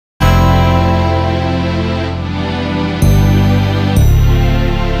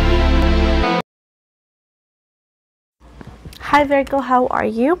Hi Virgo, how are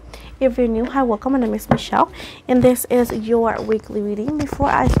you? If you're new, hi, welcome. My name is Michelle and this is your weekly reading. Before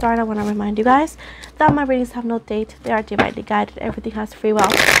I start, I want to remind you guys that my readings have no date. They are divinely guided. Everything has free will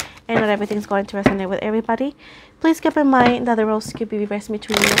and not everything is going to resonate with everybody. Please keep in mind that the roles could be reversed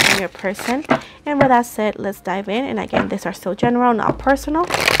between you and your person. And with that said, let's dive in. And again, these are still general, not personal.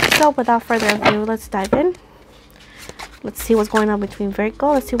 So without further ado, let's dive in. Let's see what's going on between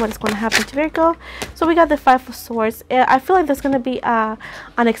Virgo. Let's see what is going to happen to Virgo. So we got the Five of Swords. I feel like there's going to be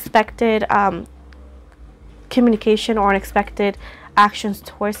unexpected communication or unexpected actions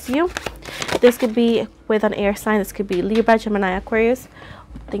towards you. This could be with an air sign. This could be Libra, Gemini, Aquarius.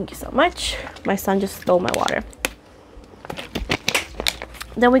 Thank you so much. My son just stole my water.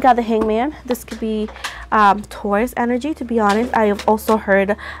 Then we got the Hangman. This could be Taurus energy. To be honest, I have also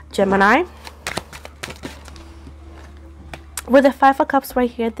heard Gemini. With the Five of Cups right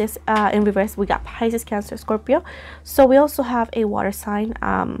here, this in reverse, we got Pisces, Cancer, Scorpio. So we also have a water sign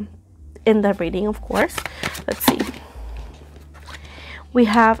in the reading, of course. Let's see. We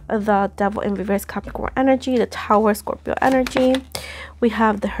have the Devil in reverse, Capricorn energy, the Tower, Scorpio energy. We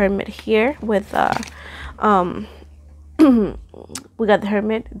have the Hermit here with we got the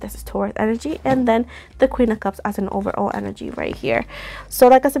Hermit, this is Taurus energy, and then the Queen of Cups as an overall energy right here. So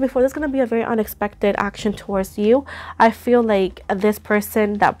like I said before, there's going to be a very unexpected action towards you. I feel like this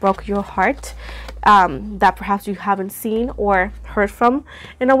person that broke your heart, that perhaps you haven't seen or heard from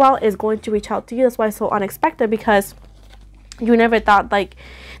in a while, is going to reach out to you. That's why it's so unexpected, because you never thought like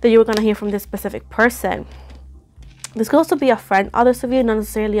that you were going to hear from this specific person. This could also be a friend. Others of you, not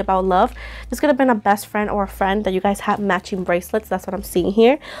necessarily about love. This could have been a best friend or a friend that you guys have matching bracelets. That's what I'm seeing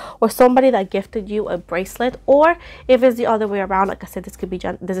here. Or somebody that gifted you a bracelet. Or if it's the other way around, like I said, this could be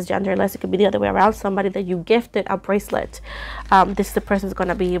this is genderless. It could be the other way around. Somebody that you gifted a bracelet. This is the person who's going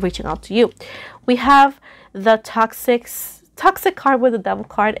to be reaching out to you. We have the toxic card with the Devil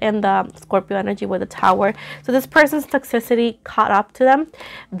card and the Scorpio energy with the Tower. So this person's toxicity caught up to them.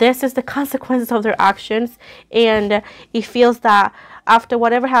 This is the consequences of their actions, and it feels that after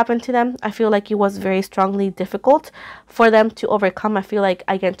whatever happened to them, I feel like it was very strongly difficult for them to overcome. I feel like,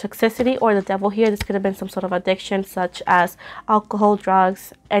 again, toxicity or the Devil here, this could have been some sort of addiction, such as alcohol,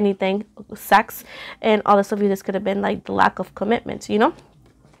 drugs, anything, sex. And others of you, this could have been like the lack of commitment, you know.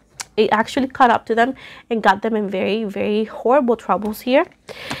 It actually caught up to them and got them in very, very horrible troubles here.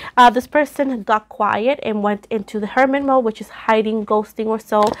 This person got quiet and went into the hermit mode, which is hiding, ghosting or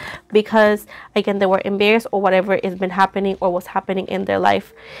so, because again, they were embarrassed or whatever has been happening or was happening in their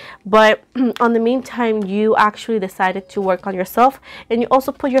life. But on the meantime, you actually decided to work on yourself, and you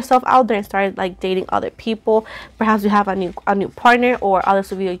also put yourself out there and started like dating other people. Perhaps you have a new partner, or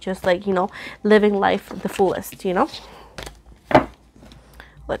others of you are just like, you know, living life the fullest, you know.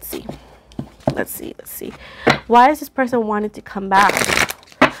 Let's see. Why is this person wanting to come back?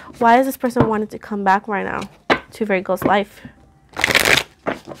 Why is this person wanting to come back right now to Virgo's life?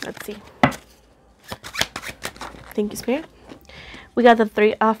 Let's see. Thank you, Spirit. We got the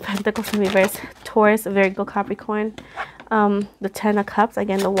Three of Pentacles in reverse, Taurus, Virgo, Capricorn. The Ten of Cups,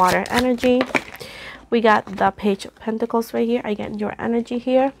 again, the water energy. We got the Page of Pentacles right here, again, your energy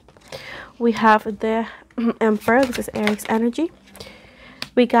here. We have the Emperor, this is Eric's energy.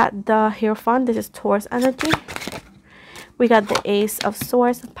 We got the Hierophant, this is Taurus energy. We got the Ace of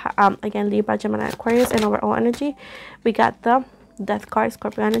Swords, again, Libra, Gemini, Aquarius, and overall energy. We got the Death card,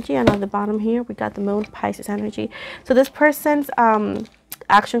 Scorpio energy, and on the bottom here, we got the Moon, Pisces energy. So this person's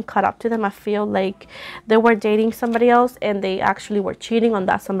action caught up to them. I feel like they were dating somebody else and they actually were cheating on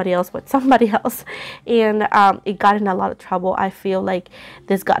that somebody else with somebody else, and it got in a lot of trouble. I feel like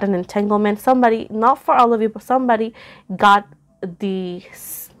this got an entanglement. Somebody, not for all of you, but somebody got the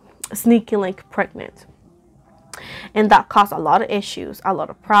sneaky link pregnant, and that caused a lot of issues, a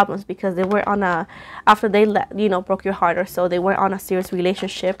lot of problems, because they were on a, after they broke your heart or so, they were on a serious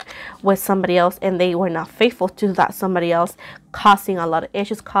relationship with somebody else and they were not faithful to that somebody else, causing a lot of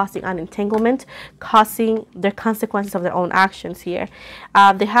issues, causing an entanglement, causing their consequences of their own actions here.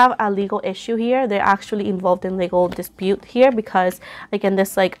 They have a legal issue here. They're actually involved in legal dispute here, because again,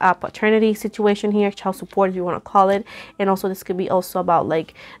 this like a paternity situation here, child support if you want to call it, and also this could be also about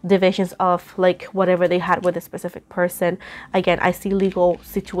like divisions of like whatever they had with a specific person. Again, I see legal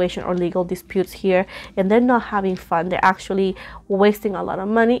situation or legal disputes here, and they're not having fun. They're actually wasting a lot of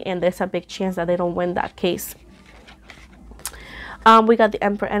money, and there's a big chance that they don't win that case. We got the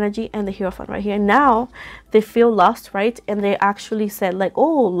Emperor energy and the Hierophant right here. Now they feel lost, right? And they actually said like,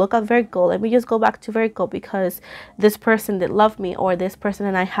 oh, look at Virgo, let me just go back to Virgo because this person did love me, or this person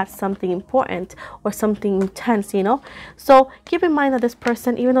and I had something important or something intense, you know. So keep in mind that this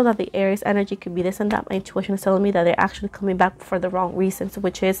person, even though that the Aries energy could be this and that, my intuition is telling me that they're actually coming back for the wrong reasons,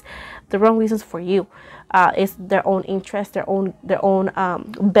 which is the wrong reasons for you. It's their own interest, their own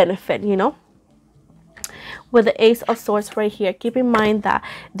benefit, you know. With the Ace of Swords right here, keep in mind that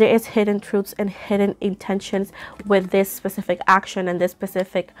there is hidden truths and hidden intentions with this specific action and this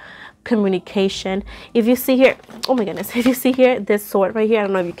specific communication. If you see here, oh my goodness, if you see here, this sword right here, I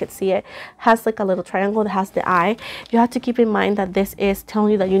don't know if you can see it, has like a little triangle that has the eye. You have to keep in mind that this is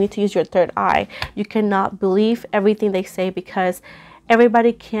telling you that you need to use your third eye. You cannot believe everything they say, because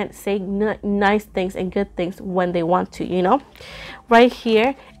everybody can't say nice things and good things when they want to, you know. Right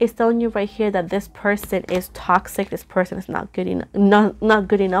here, it's telling you right here that this person is toxic. This person is not good enough, not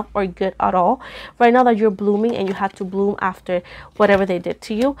good enough or good at all. Right now that you're blooming and you have to bloom after whatever they did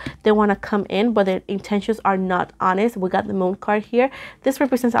to you, they want to come in, but their intentions are not honest. We got the Moon card here. This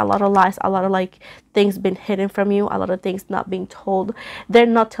represents a lot of lies, a lot of like things been hidden from you, a lot of things not being told. They're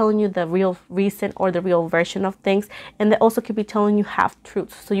not telling you the real reason or the real version of things, and they also could be telling you half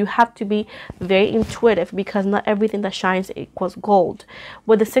truths. So you have to be very intuitive, because not everything that shines equals gold.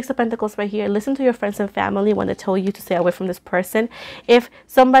 With the Six of Pentacles right here, listen to your friends and family when they tell you to stay away from this person. If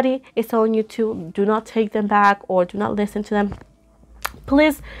somebody is telling you to do not take them back or do not listen to them,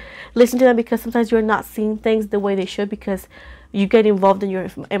 please listen to them, because sometimes you're not seeing things the way they should because you get involved in your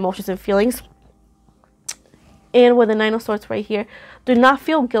emotions and feelings. And with the Nine of Swords right here, do not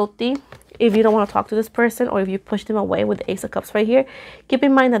feel guilty if you don't want to talk to this person, or if you push them away. With the Ace of Cups right here, keep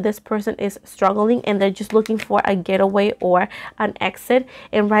in mind that this person is struggling and they're just looking for a getaway or an exit.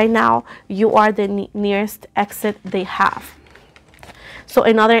 And right now, you are the nearest exit they have. So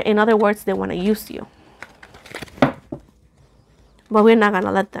in other words, they want to use you. But we're not going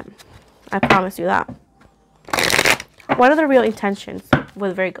to let them. I promise you that. What are the real intentions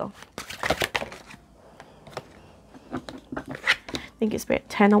with Virgo? Thank you, Spirit.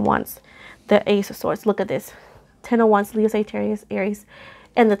 10 of Wands. The Ace of Swords. Look at this. 10 of Wands, Leo, Sagittarius, Aries,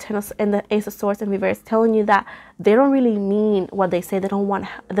 and the Ace of Swords in reverse, telling you that they don't really mean what they say. They don't want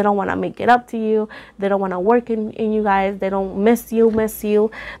to make it up to you. They don't want to work in you guys. They don't miss you.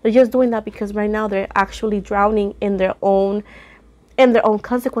 They're just doing that because right now they're actually drowning in their own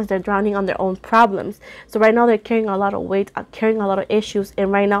consequence. They're drowning on their own problems. So right now they're carrying a lot of weight, carrying a lot of issues,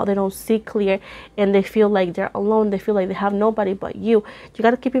 and right now they don't see clear, and they feel like they're alone. They feel like they have nobody but you. You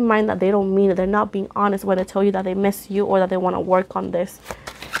got to keep in mind that they don't mean it. They're not being honest when they tell you that they miss you or that they want to work on this.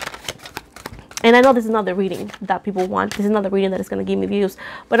 And I know this is not the reading that people want. This is not the reading that is going to give me views,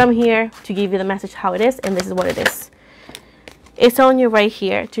 but I'm here to give you the message how it is, and this is what it is. It's telling you right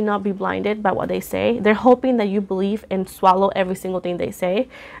here to not be blinded by what they say. They're hoping that you believe and swallow every single thing they say,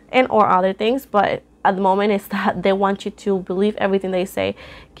 and or other things. But at the moment, it's that they want you to believe everything they say.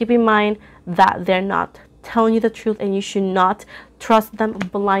 Keep in mind that they're not telling you the truth, and you should not trust them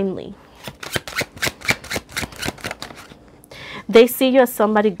blindly. They see you as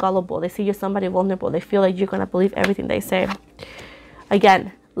somebody gullible. They see you as somebody vulnerable. They feel like you're going to believe everything they say.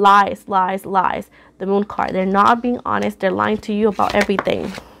 Again, lies, lies, lies. The Moon card. They're not being honest. They're lying to you about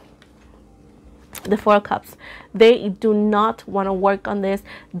everything. The Four of Cups. They do not want to work on this.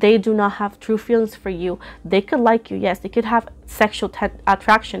 They do not have true feelings for you. They could like you, yes. They could have sexual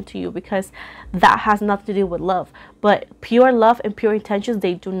attraction to you, because that has nothing to do with love. But pure love and pure intentions,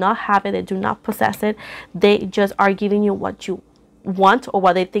 they do not have it. They do not possess it. They just are giving you what you want, or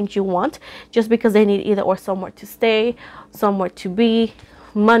what they think you want, just because they need either or somewhere to stay, somewhere to be,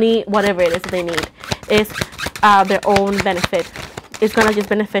 money, whatever it is that they need. Is their own benefit. It's gonna just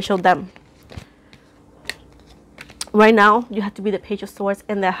beneficial them. Right now, you have to be the Page of Swords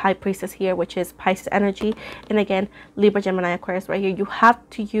and the High Priestess here, which is Pisces energy. And again, Libra, Gemini, Aquarius right here. You have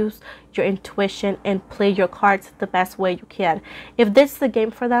to use your intuition and play your cards the best way you can. If this is the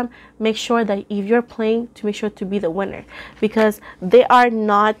game for them, make sure that if you're playing, to make sure to be the winner, because they are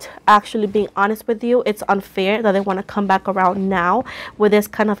not actually being honest with you. It's unfair that they want to come back around now with this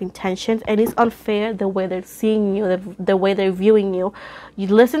kind of intentions, and it's unfair the way they're seeing you, the way they're viewing you. You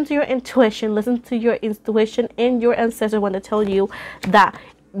listen to your intuition, and your ancestors when they tell you that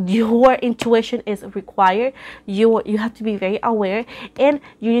your intuition is required. You have to be very aware, and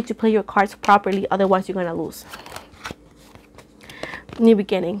you need to play your cards properly, otherwise you're going to lose. New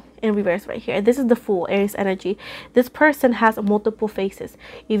beginning in reverse right here. This is the Fool, Aries energy. This person has multiple faces.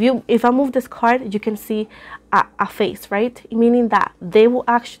 If I move this card, you can see a face, right? Meaning that they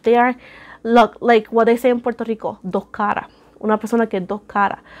are, look, like what they say in Puerto Rico, dos caras. Una persona que es dos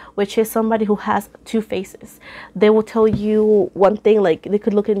cara, which is somebody who has two faces. They will tell you one thing, like they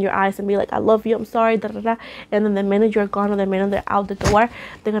could look in your eyes and be like, I love you, I'm sorry, da da da. And then the minute you're gone or the minute they're out the door,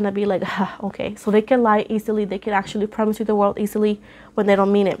 they're gonna be like, okay. So they can lie easily. They can actually promise you the world easily when they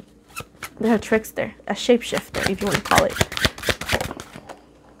don't mean it. They're a trickster, a shapeshifter, if you want to call it.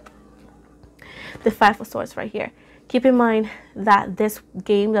 The Five of Swords right here. Keep in mind that this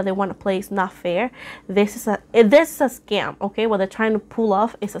game that they want to play is not fair. This is a scam, okay? What they're trying to pull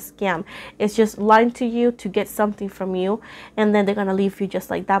off is a scam. It's just lying to you to get something from you, and then they're gonna leave you just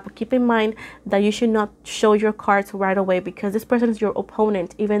like that. But keep in mind that you should not show your cards right away, because this person is your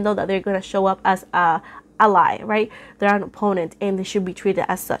opponent, even though that they're gonna show up as a ally, right? They're an opponent, and they should be treated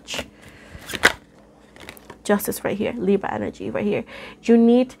as such. Justice right here, Libra energy right here. You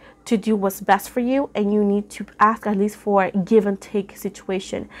need to do what's best for you, and you need to ask at least for a give and take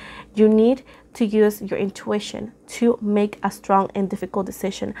situation. You need to use your intuition to make a strong and difficult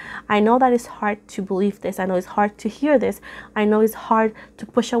decision. I know that it's hard to believe this. I know it's hard to hear this. I know it's hard to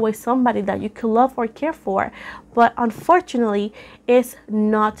push away somebody that you could love or care for, but unfortunately it's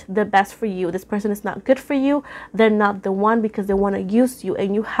not the best for you. This person is not good for you. They're not the one, because they want to use you,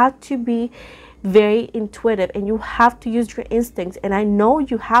 and you have to be very intuitive, and you have to use your instincts, and I know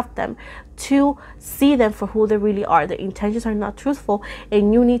you have them, to see them for who they really are. Their intentions are not truthful,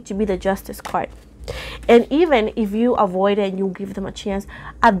 and you need to be the Justice card. And even if you avoid it and you give them a chance,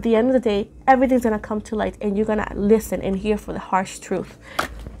 at the end of the day, everything's gonna come to light, and you're gonna listen and hear for the harsh truth.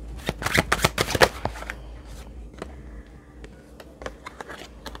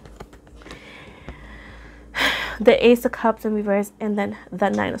 The Ace of Cups in reverse, and then the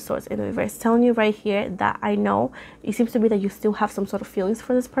Nine of Swords in reverse, telling you right here that I know it seems to be that you still have some sort of feelings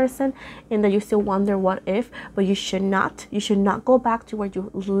for this person, and that you still wonder what if, but you should not go back to where you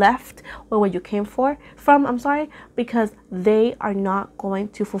left, or where you came from, I'm sorry, because they are not going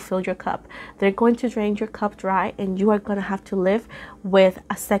to fulfill your cup. They're going to drain your cup dry, and you are going to have to live with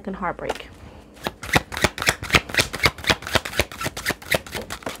a second heartbreak.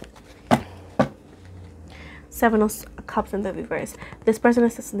 Seven of Cups in the reverse. This person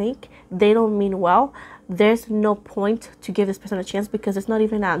is a snake. They don't mean well. There's no point to give this person a chance, because it's not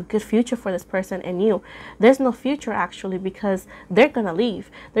even a good future for this person and you. There's no future actually, because they're gonna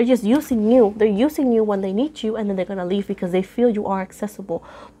leave. They're just using you. They're using you when they need you, and then they're gonna leave because they feel you are accessible.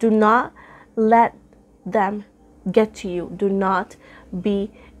 Do not let them get to you. Do not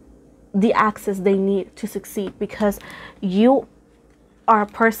be the access they need to succeed, because you are a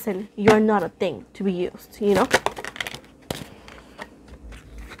person. You're not a thing to be used, you know.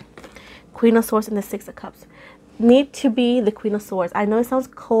 Queen of Swords and the Six of Cups. Need to be the Queen of Swords. I know it sounds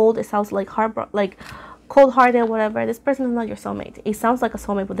cold, it sounds like like cold-hearted, whatever. This person is not your soulmate. It sounds like a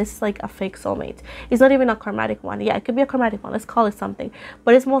soulmate, but this is like a fake soulmate. It's not even a karmatic one. Yeah, it could be a karmatic one, let's call it something,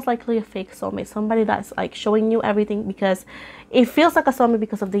 but it's most likely a fake soulmate. Somebody that's like showing you everything, because it feels like a soulmate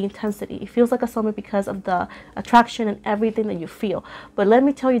because of the intensity. It feels like a soulmate because of the attraction and everything that you feel. But let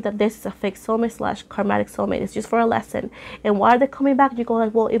me tell you that this is a fake soulmate slash karmatic soulmate. It's just for a lesson. And why are they coming back? You go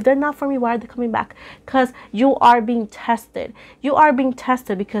like, well, if they're not for me, why are they coming back? Because you are being tested. You are being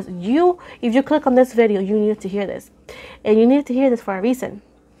tested, because if you click on this video, you needed to hear this, and you need to hear this for a reason,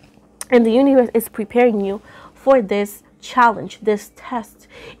 and the universe is preparing you for this challenge, this test.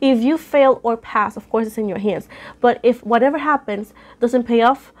 If you fail or pass, of course it's in your hands, but if whatever happens doesn't pay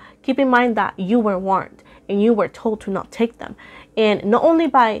off, keep in mind that you were warned and you were told to not take them, and not only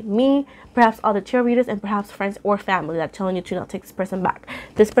by me, perhaps other tarot readers, and perhaps friends or family that are telling you to not take this person back.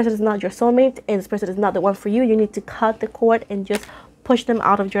 This person is not your soulmate, and this person is not the one for you. You need to cut the cord and just push them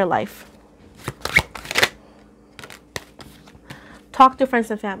out of your life. Talk to friends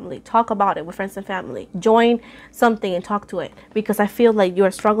and family. Talk about it with friends and family. Join something and talk to it, because I feel like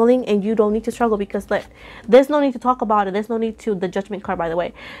you're struggling, and you don't need to struggle, because there's no need to talk about it. There's no need to, the Judgment card, by the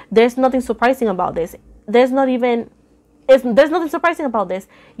way. There's nothing surprising about this. There's nothing surprising about this.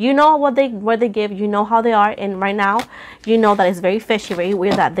 You know what they give. You know how they are, and right now you know that it's very fishy, very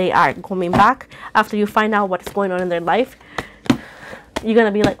weird that they are coming back after you find out what's going on in their life. You're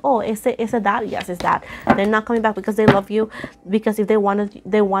gonna be like, oh, is it that? Yes, it's that. They're not coming back because they love you, because if they wanted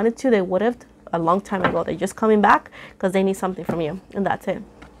to, they would have a long time ago. They're just coming back because they need something from you, and that's it.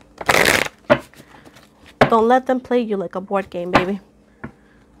 Don't let them play you like a board game, baby.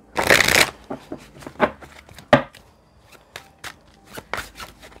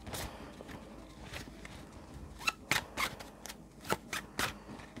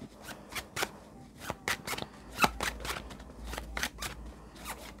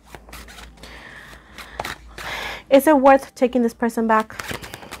 Is it worth taking this person back?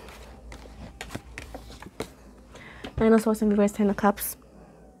 Nine of Swords and Reverse, Ten of Cups.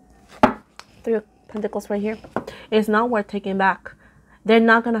 Three of Pentacles right here. It's not worth taking back. They're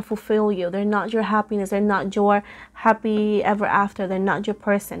not going to fulfill you. They're not your happiness. They're not your happy ever after. They're not your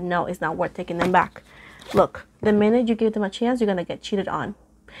person. No, it's not worth taking them back. Look, the minute you give them a chance, you're going to get cheated on.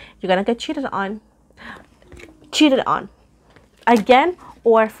 You're going to get cheated on. Cheated on. Again,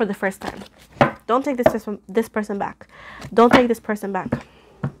 or for the first time. Don't take this person back. Don't take this person back.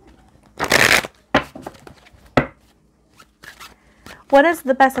 What is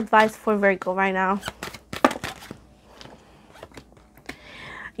the best advice for Virgo right now?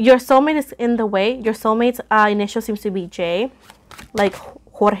 Your soulmate is in the way. Your soulmate's initial seems to be J, like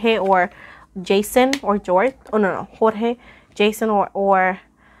Jorge or Jason or George. Oh, no. Jorge, Jason or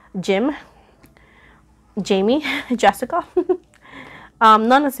Jim, Jamie, Jessica.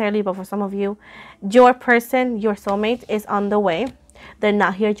 Not necessarily, but for some of you, your person, your soulmate is on the way. They're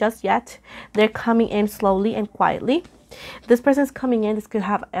not here just yet. They're coming in slowly and quietly. This person is coming in. This could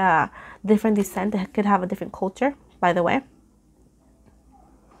have a different descent. They could have a different culture, by the way.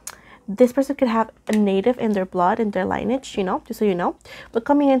 This person could have a native in their blood, in their lineage, you know, just so you know. But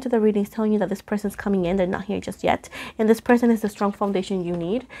coming into the readings telling you that this person's coming in, they're not here just yet. And this person is the strong foundation you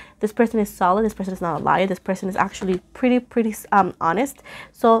need. This person is solid. This person is not a liar. This person is actually pretty honest.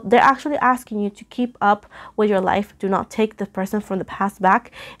 So they're actually asking you to keep up with your life. Do not take the person from the past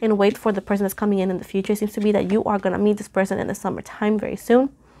back and wait for the person that's coming in the future. It seems to be that you are going to meet this person in the summertime very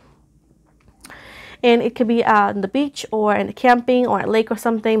soon. And it could be on the beach or in the camping or a lake or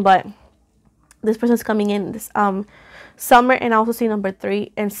something, but this person's coming in this summer. And I also see number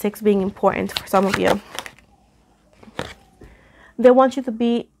 3 and 6 being important for some of you. They want you to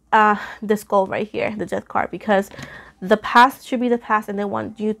be the skull right here, the death card, because the past should be the past, and they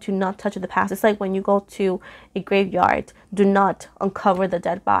want you to not touch the past. It's like when you go to a graveyard, do not uncover the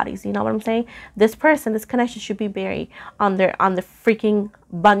dead bodies. You know what I'm saying? This person, this connection should be buried on the freaking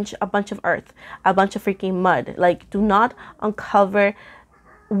a bunch of earth, a bunch of freaking mud. Like, do not uncover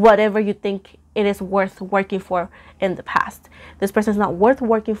whatever you think it is worth working for in the past. This person is not worth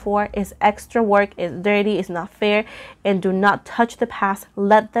working for. It's extra work. It's dirty. It's not fair. And do not touch the past.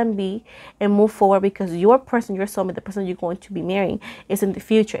 Let them be and move forward, because your person, your soulmate, the person you're going to be marrying, is in the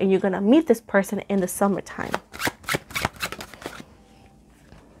future, and you're going to meet this person in the summertime.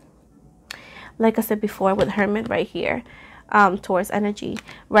 Like I said before with Hermit right here, Taurus energy.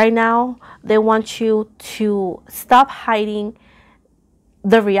 Right now, they want you to stop hiding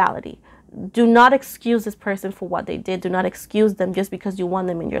the reality. Do not excuse this person for what they did. Do not excuse them just because you want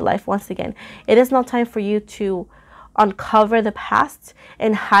them in your life. Once again, it is not time for you to uncover the past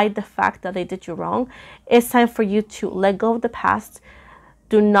and hide the fact that they did you wrong. It's time for you to let go of the past.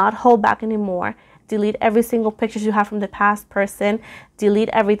 Do not hold back anymore. Delete every single pictures you have from the past person. Delete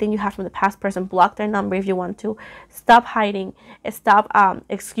everything you have from the past person. Block their number if you want to. Stop hiding and stop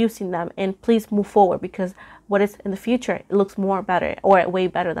excusing them, and please move forward, because what is in the future, it looks more better, or way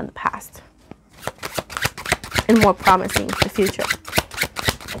better than the past, and more promising the future.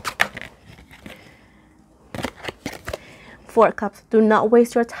 4 of Cups. Do not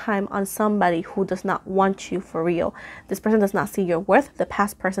waste your time on somebody who does not want you for real. This person does not see your worth. The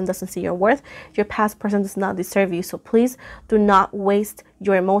past person doesn't see your worth. Your past person does not deserve you. So please do not waste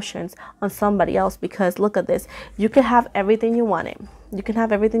your emotions on somebody else, because look at this. You can have everything you wanted. You can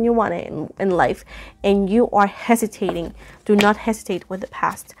have everything you wanted in life, and you are hesitating. Do not hesitate with the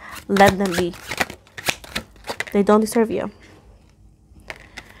past. Let them be. They don't deserve you.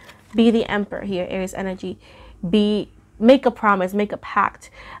 Be the Emperor here, Aries energy. Make a promise, make a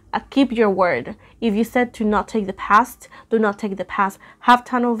pact, keep your word. If you said to not take the past, do not take the past. Have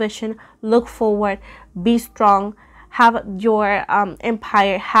tunnel vision, look forward, be strong, have your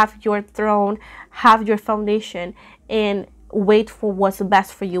empire, have your throne, have your foundation, and wait for what's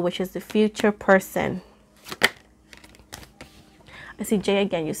best for you, which is the future person. I see J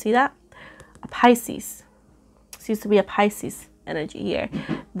again. You see that? A Pisces. Seems to be a Pisces energy here.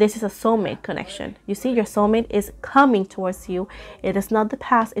 This is a soulmate connection. You see, your soulmate is coming towards you. It is not the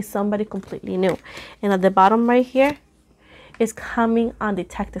past. It's somebody completely new. And at the bottom right here is coming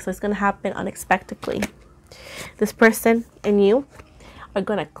undetected. So it's going to happen unexpectedly. This person and you are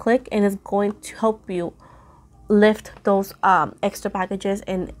going to click, and it's going to help you lift those extra baggages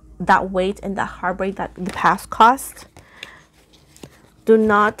and that weight and that heartbreak that the past caused. Do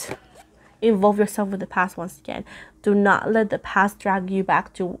not involve yourself with the past once again. Do not let the past drag you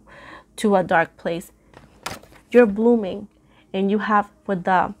back to a dark place. You're blooming, and you have with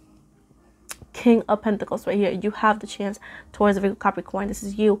the King of Pentacles right here. You have the chance towards Virgo Capricorn. This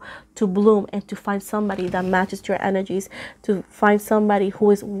is you to bloom and to find somebody that matches your energies, to find somebody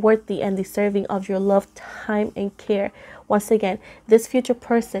who is worthy and deserving of your love, time, and care. Once again, this future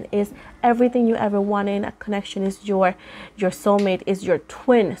person is everything you ever wanted in a connection. Is your soulmate, is your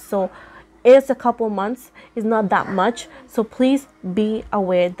twin. So it's a couple months, it's not that much, so please be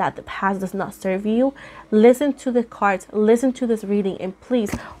aware that the past does not serve you. Listen to the cards, listen to this reading, and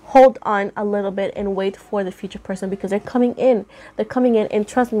please hold on a little bit and wait for the future person, because they're coming in, and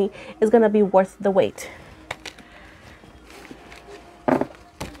trust me, it's gonna be worth the wait.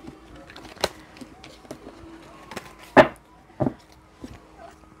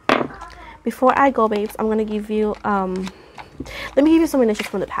 Before I go, babes, I'm gonna give you let me give you some initials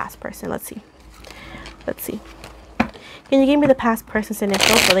from the past person. Let's see. Can you give me the past person's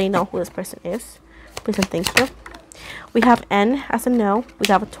initials so they know who this person is? Please and thank you. We have N as a no. We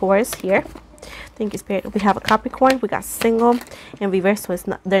have a Taurus here. Thank you, Spirit. We have a Capricorn. We got single and reverse, so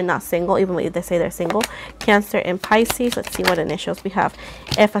they're not single, even if they say they're single. Cancer and Pisces. Let's see what initials we have.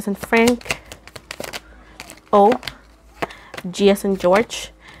 F as in Frank. O. G as in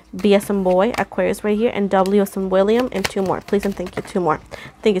George. B as in boy, Aquarius right here, and W as in William, and 2 more. Please and thank you. 2 more.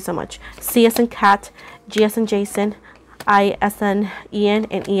 Thank you so much. C as in cat, G as in Jason, I as in Ian,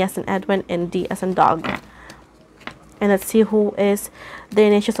 and E as in Edwin, and D as in dog. And let's see who is the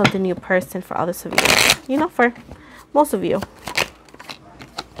initials of the new person for others of you. You know, for most of you.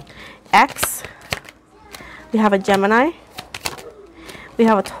 X. We have a Gemini. We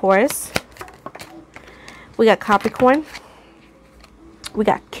have a Taurus. We got Capricorn. We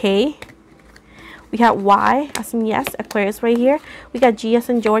got K. We got Y as in yes, Aquarius right here. We got G as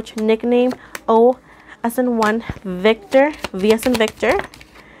in George, nickname. O as in 1, Victor. V as in Victor.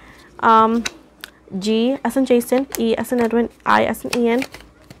 G as in Jason. E as in Edwin. I as in Ian.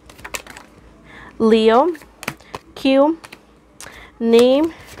 Leo. Q.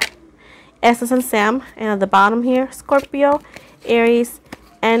 Name. S as in Sam. And at the bottom here, Scorpio, Aries,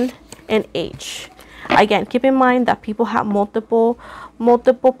 N, and H. Again, keep in mind that people have multiple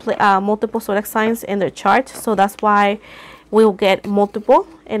zodiac signs in their chart, so that's why we'll get multiple.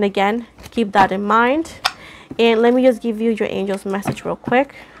 And again, keep that in mind. And let me just give you your angel's message real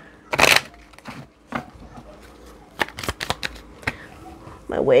quick.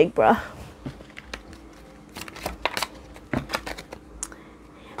 My wig, bruh.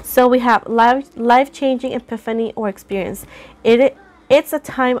 So we have life-changing epiphany or experience. It's a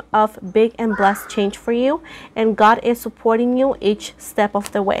time of big and blessed change for you, and God is supporting you each step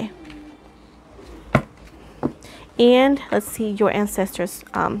of the way. And let's see your ancestors'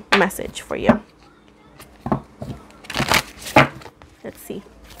 message for you. Let's see.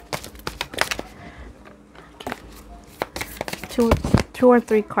 Okay. Two or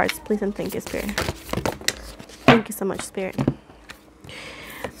three cards, please and thank you, Spirit. Thank you so much, Spirit.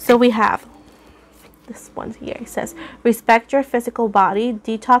 So we have this one here. It says, respect your physical body,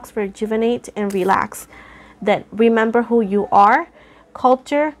 detox, rejuvenate, and relax. Then remember who you are.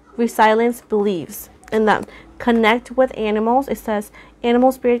 Culture, resilience, beliefs. And then connect with animals. It says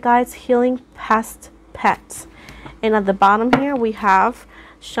animal spirit guides, healing, past pets. And at the bottom here we have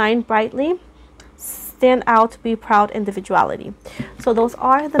shine brightly, stand out, be proud, individuality. So those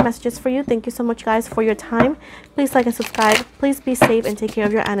are the messages for you. Thank you so much, guys, for your time. Please like and subscribe. Please be safe and take care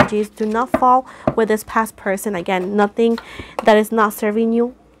of your energies. Do not fall with this past person. Again, nothing that is not serving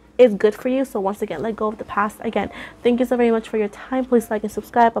you is good for you. So once again, let go of the past. Again, thank you so very much for your time. Please like and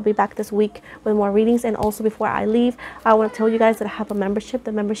subscribe. I'll be back this week with more readings. And also, before I leave, I want to tell you guys that I have a membership.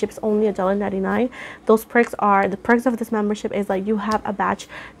 The membership is only $1.99. Those perks are, the perks of this membership is like you have a badge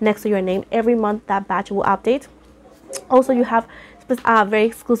next to your name. Every month that badge will update. Also, you have very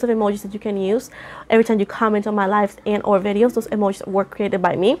exclusive emojis that you can use every time you comment on my lives and or videos. Those emojis were created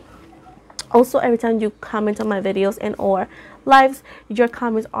by me. Also, every time you comment on my videos and or lives, your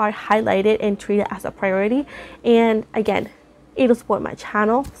comments are highlighted and treated as a priority. And again, it'll support my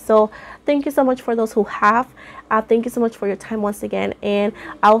channel. So thank you so much for those who have. Thank you so much for your time once again. And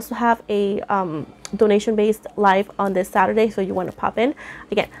I also have a donation based live on this Saturday, so you want to pop in.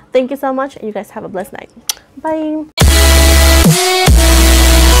 Again, thank you so much, and you guys have a blessed night. Bye.